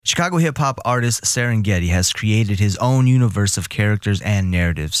Chicago hip-hop artist Serengeti has created his own universe of characters and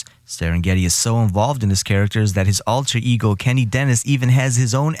narratives. Serengeti is so involved in his characters that his alter ego Kenny Dennis even has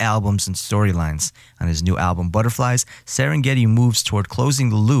his own albums and storylines. On his new album Butterflies, Serengeti moves toward closing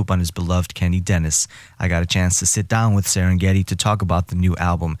the loop on his beloved Kenny Dennis. I got a chance to sit down with Serengeti to talk about the new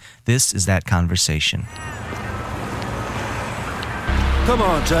album. This is that conversation. Come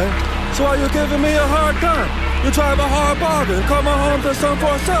on, Jay. So why you giving me a hard time? You drive a hard bargain, come on home to some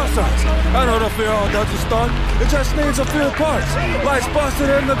for sale signs. I know the fear all that's a stunt, it just needs a few parts. Lights busted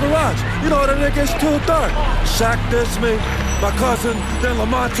in the garage, you know the nigga's too dark. Shaq this me, my cousin, then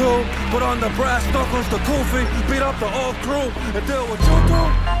Lamont too. Put on the brass knuckles, the goofy, beat up the old crew, and deal with you two.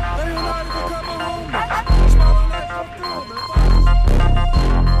 They united to come home. Smile like I'm through, man.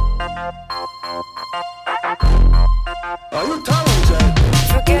 Are you telling, Jay?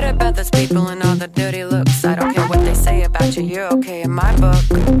 Forget about those people and all the dirty looks. I don't care what they say about you. You're okay in my book.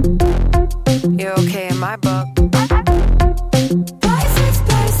 You're okay in my book.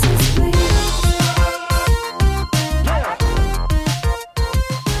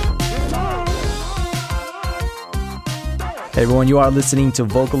 Hey everyone, you are listening to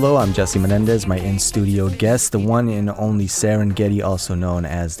Vocalo. I'm Jesse Menendez, my in-studio guest, the one and only Serengeti, also known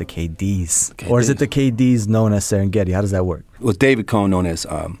as the KDs. Or is it the KDs known as Serengeti? How does that work? Well, David Cohn, known as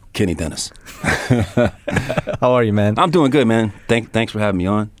Kenny Dennis. How are you, man? I'm doing good, man. Thanks for having me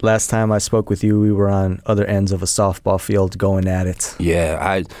on. Last time I spoke with you, we were on other ends of a softball field going at it.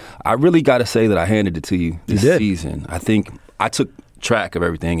 Yeah, I really got to say that I handed it to you this season. I think I took track of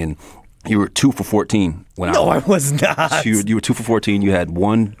everything, and you were 2 for 14. I was not. You were 2 for 14. You had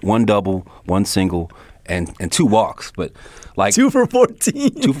one double, one single, and 2 walks. But like 2 for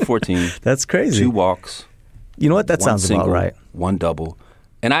 14. 2 for 14. That's crazy. 2 walks. You know what? That sounds single, about right. 1 double.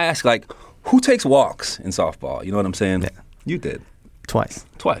 And I asked, like, who takes walks in softball? You know what I'm saying? Yeah. You did. Twice.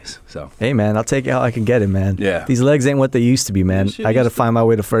 So. Hey, man, I'll take it how I can get it, man. Yeah. These legs ain't what they used to be, man. I got to find my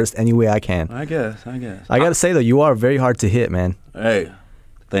way to first any way I can. I guess. I got to say, though, you are very hard to hit, man. Hey,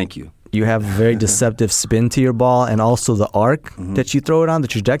 thank you. You have a very deceptive spin to your ball, and also the arc that you throw it on, the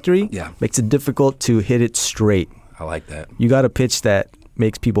trajectory, makes it difficult to hit it straight. I like that. You got a pitch that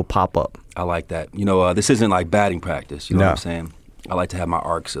makes people pop up. I like that. You know, this isn't like batting practice. You know what I'm saying? I like to have my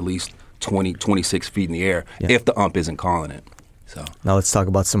arcs at least 20, 26 feet in the air if the ump isn't calling it. So now let's talk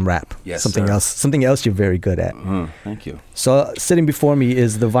about some rap. Yes, something sir. Something else you're very good at. Thank you. So sitting before me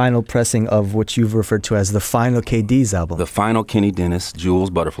is the vinyl pressing of what you've referred to as the final KD's album. The final Kenny Dennis, Jules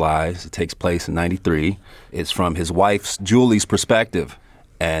Butterflies. It takes place in '93. It's from his wife's, Julie's, perspective.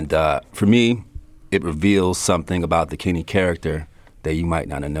 And for me, it reveals something about the Kenny character that you might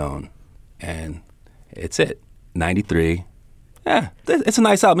not have known. And it's it. 93. Yeah, it's a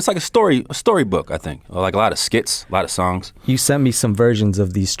nice album. It's like a storybook, I think. Like a lot of skits, a lot of songs. You sent me some versions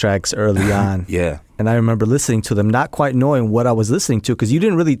of these tracks early on. Yeah. And I remember listening to them, not quite knowing what I was listening to, because you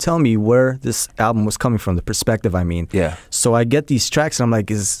didn't really tell me where this album was coming from, the perspective, I mean. Yeah. So I get these tracks, and I'm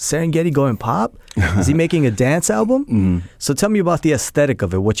like, is Serengeti going pop? Is he making a dance album? Mm-hmm. So tell me about the aesthetic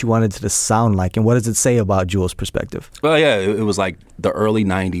of it, what you wanted it to sound like, and what does it say about Jules' perspective? Well, yeah, it was like the early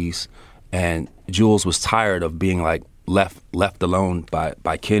 90s, and Jules was tired of being like left alone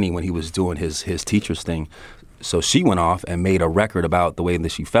by Kenny when he was doing his teacher's thing. So she went off and made a record about the way that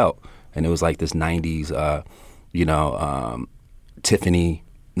she felt. And it was like this 90s, Tiffany,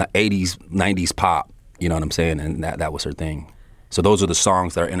 80s, 90s pop, you know what I'm saying? And that was her thing. So those are the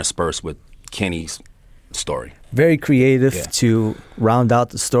songs that are interspersed with Kenny's story. Very creative to round out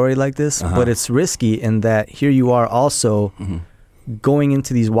the story like this, but it's risky in that here you are also going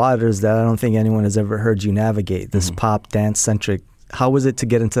into these waters that I don't think anyone has ever heard you navigate, this pop dance-centric. How was it to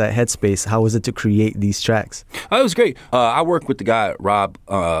get into that headspace? How was it to create these tracks? Oh, it was great. I worked with the guy, Rob...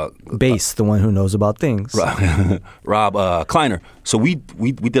 Bass, the one who knows about things. Rob Kleiner. So we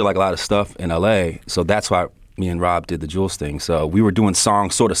did like a lot of stuff in L.A., so that's why me and Rob did the Jules thing. So we were doing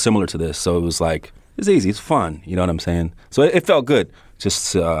songs sort of similar to this, so it was like, it's easy, it's fun, you know what I'm saying? So it felt good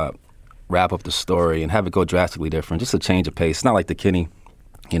just to wrap up the story and have it go drastically different, just a change of pace. It's not like the Kenny,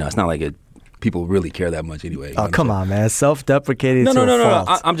 it's not like people really care that much anyway. Oh, come on, man. Self-deprecating to a fault.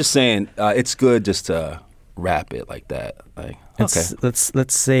 No. I'm just saying it's good just to wrap it like that. Like, okay.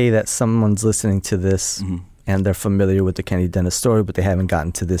 Let's say that someone's listening to this and they're familiar with the Kenny Dennis story, but they haven't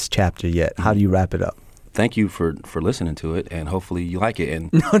gotten to this chapter yet. How do you wrap it up? Thank you for listening to it, and hopefully you like it.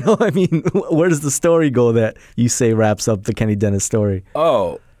 And No, I mean, where does the story go that you say wraps up the Kenny Dennis story?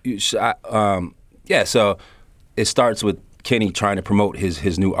 Oh, so it starts with Kenny trying to promote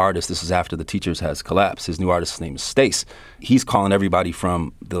his new artist. This is after the Teachers has collapsed. His new artist's name is Stace. He's calling everybody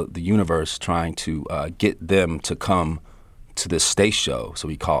from the universe, trying to get them to come to this stage show. So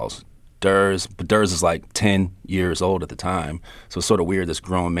he calls Durs, but Durs is like 10 years old at the time. So it's sort of weird this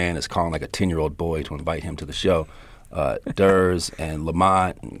grown man is calling like a 10-year-old boy to invite him to the show. Durs and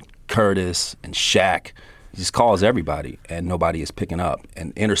Lamont and Curtis and Shaq. He just calls everybody, and nobody is picking up.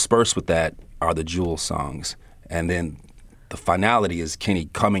 And interspersed with that are the Jules songs. And then the finality is Kenny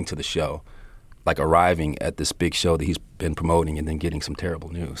coming to the show, like arriving at this big show that he's been promoting and then getting some terrible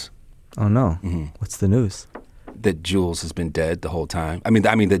news. Oh, no. What's the news? That Jules has been dead the whole time. I mean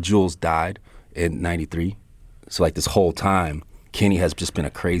that Jules died in 93. So like this whole time, Kenny has just been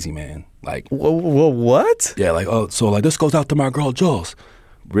a crazy man. Like, Whoa, what? yeah, like, oh, so like this goes out to my girl Jules.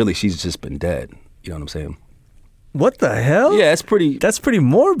 Really, she's just been dead. You know what I'm saying? What the hell? Yeah, it's pretty. That's pretty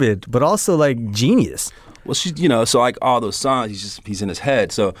morbid, but also like genius. Well, she's, so like all those songs, he's in his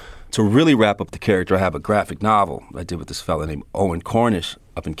head. So to really wrap up the character, I have a graphic novel I did with this fella named Owen Cornish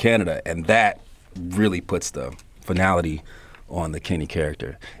up in Canada, and that really puts the finality on the Kenny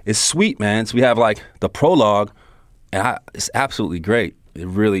character. It's sweet, man. So we have like the prologue, and it's absolutely great. It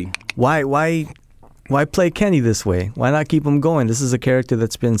really. Why play Kenny this way? Why not keep him going? This is a character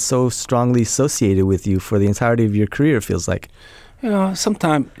that's been so strongly associated with you for the entirety of your career, it feels like.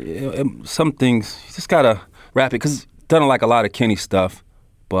 Sometimes some things you just gotta wrap it, because done like a lot of Kenny stuff,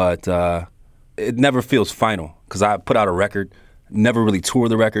 but it never feels final. Because I put out a record, never really tour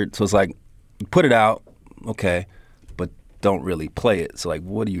the record, so it's like you put it out, okay, but don't really play it. So like,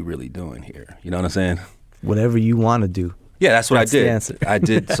 what are you really doing here? You know what I'm saying? Whatever you want to do. Yeah, that's what I did. The answer. I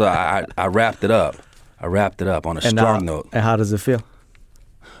did. So I wrapped it up. I wrapped it up on a strong note. And how does it feel?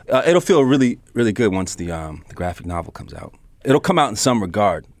 It'll feel really, really good once the graphic novel comes out. It'll come out in some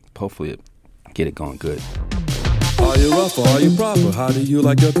regard. Hopefully, get it going good. Are you rough or are you proper? How do you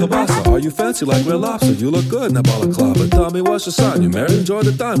like your kielbasa? Are you fancy like Red Lobster? You look good in that balaclava. Tell me what's your sign? You married? Enjoy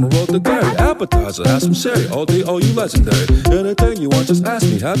the diamond, roll the Gary. Appetizer, have some sherry. ODO, you legendary. Anything you want, just ask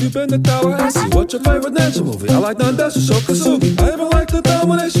me. Have you been to Tallahassee? What's your favorite ninja movie? I like Nandesha, Shokasugi. I even like the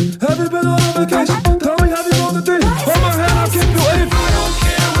domination. Have you been on a vacation? Tell me, have you gone to D? Hold my hand, I'll keep you in. I don't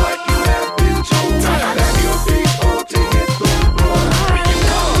care what you have been told. That your feet all take it from the blood. When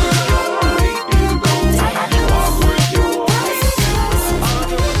you go, you walk with your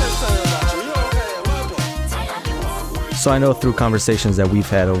So I know through conversations that we've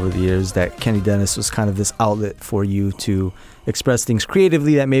had over the years that Kenny Dennis was kind of this outlet for you to express things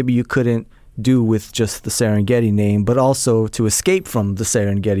creatively that maybe you couldn't do with just the Serengeti name, but also to escape from the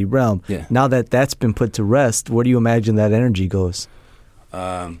Serengeti realm. Yeah. Now that that's been put to rest, where do you imagine that energy goes?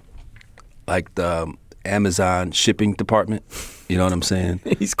 Like the Amazon shipping department. You know what I'm saying?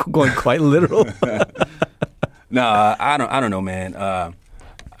 He's going quite literal. No, I don't know, man.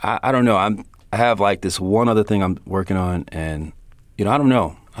 I don't know. I have like this one other thing I'm working on, and I don't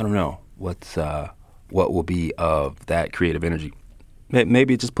know what will be of that creative energy.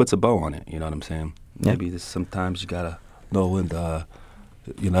 Maybe it just puts a bow on it. You know what I'm saying? Yeah. Maybe sometimes you gotta know when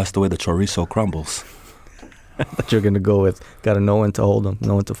that's the way the chorizo crumbles. That you're going to go with. Got to know when to hold them,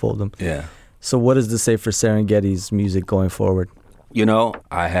 know when to fold them. Yeah. So what does this say for Serengeti's music going forward?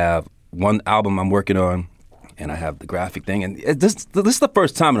 I have one album I'm working on, and I have the graphic thing. And this is the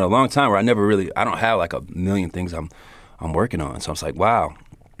first time in a long time where I don't have like a million things I'm working on. So I was like, wow,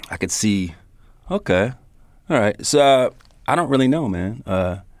 I could see, okay, all right. So I don't really know, man.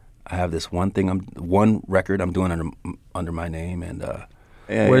 I have this one record I'm doing under my name. And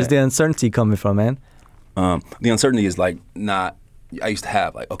Where's the uncertainty coming from, man? The uncertainty is like not, I used to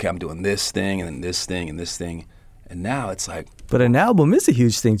have like, okay, I'm doing this thing and then this thing and this thing. And now it's like. But an album is a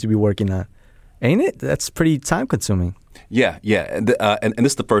huge thing to be working on, ain't it? That's pretty time consuming. Yeah. And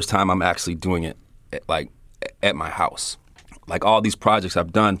this is the first time I'm actually doing it at my house. Like all these projects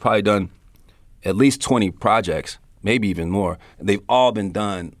I've done, probably done at least 20 projects, maybe even more. They've all been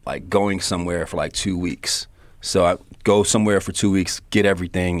done like going somewhere for like 2 weeks. So I go somewhere for 2 weeks, get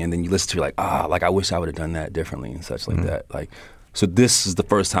everything, and then you listen to it like I wish I would have done that differently and such like that. Like, so this is the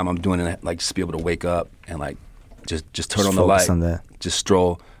first time I'm doing it, like just be able to wake up and like just turn on the light, on that. Just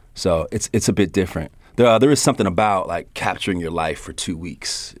stroll. So it's a bit different. There is something about like capturing your life for 2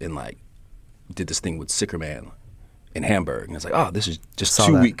 weeks, and like did this thing with Sicker Man in Hamburg, and it's like, this is just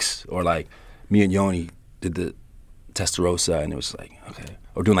 2 weeks. Or like me and Yoni did the Testarossa, and it was like, okay.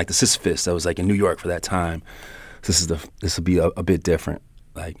 Or doing like the Sisyphus, that was like in New York for that time. So this will be a bit different.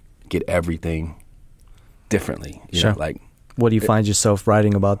 Like get everything differently. Sure. Like what do you find yourself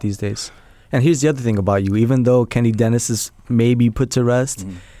writing about these days? And here's the other thing about you. Even though Kenny Dennis is maybe put to rest,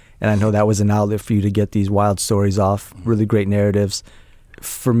 and I know that was an outlet for you to get these wild stories off, really great narratives.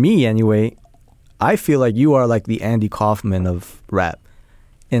 For me, anyway, I feel like you are like the Andy Kaufman of rap,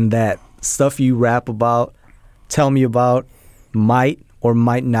 in that stuff you rap about, tell me about, might or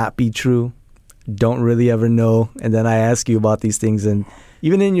might not be true. Don't really ever know. And then I ask you about these things, and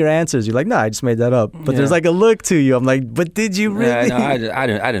even in your answers, you're like, "No, I just made that up." But there's like a look to you. I'm like, "But did you really?" Yeah, no, I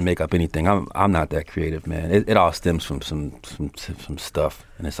didn't make up anything. I'm not that creative, man. It all stems from some stuff,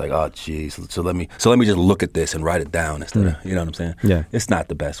 and it's like, oh, geez. So let me just look at this and write it down instead of, you know what I'm saying? Yeah. It's not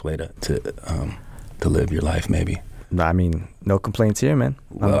the best way to live your life, maybe. I mean, no complaints here, man.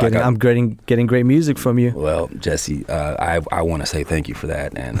 Well, I'm getting great music from you. Well, Jesse, I want to say thank you for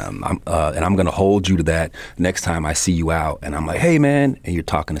that, and I'm going to hold you to that next time I see you out, and I'm like, hey, man, and you're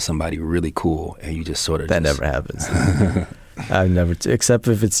talking to somebody really cool, and you just sort of never happens. I've never, except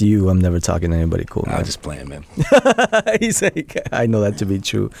if it's you, I'm never talking to anybody cool. I'm just playing, man. He's like, I know that to be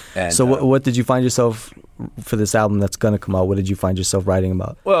true. And, so what did you find yourself for this album that's going to come out? What did you find yourself writing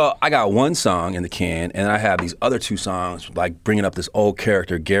about? Well, I got one song in the can, and I have these other two songs, like bringing up this old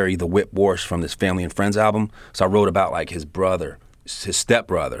character, Gary the Whip Warsh, from this Family and Friends album. So I wrote about like his brother, his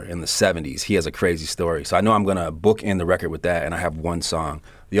stepbrother in the 70s. He has a crazy story. So I know I'm going to bookend the record with that, and I have one song.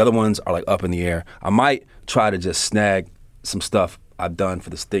 The other ones are like up in the air. I might try to just snag some stuff I've done for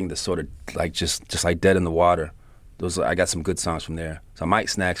this thing that's sort of like just like Dead in the Water. I got some good songs from there. So I might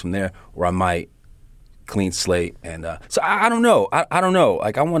snag from there, or I might clean slate. And so I don't know. I don't know.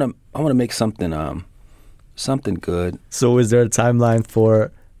 Like I want to make something good. So is there a timeline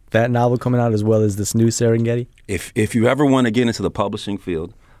for that novel coming out as well as this new Serengeti? If you ever want to get into the publishing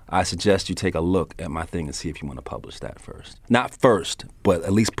field, I suggest you take a look at my thing and see if you want to publish that first. Not first, but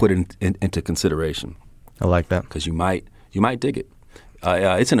at least put it into consideration. I like that. Because you might dig it.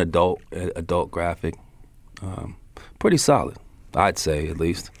 It's an adult graphic. Pretty solid, I'd say, at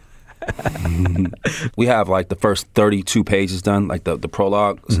least. We have like the first 32 pages done, like the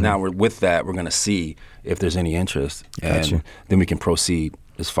prologue. So now we're going to see if there's any interest, and then we can proceed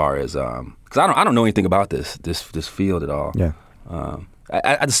as far as because I don't know anything about this field at all. Yeah.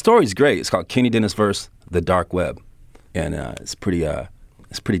 The story's great. It's called Kenny Dennis vs. The Dark Web, and it's pretty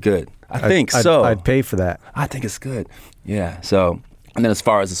good. I think so. I'd pay for that. I think it's good. Yeah. So, and then as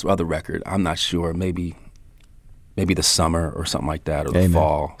far as this other record, I'm not sure. Maybe the summer or something like that, or the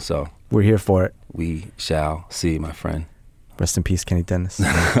fall. So we're here for it. We shall see, my friend. Rest in peace, Kenny Dennis.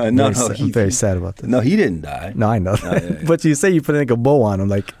 I'm very sad about this. No, he didn't die. No, I know that. Yeah. But you say you put like a bow on him,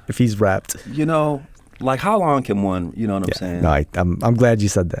 like if he's wrapped. You know, like how long can one? You know what I'm saying? No, I'm glad you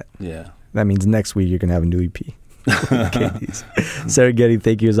said that. Yeah. That means next week you're gonna have a new EP. Serengeti,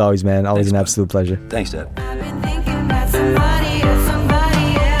 thank you as always, man. Always an absolute pleasure. Thanks, Dad. I've been thinking about somebody else.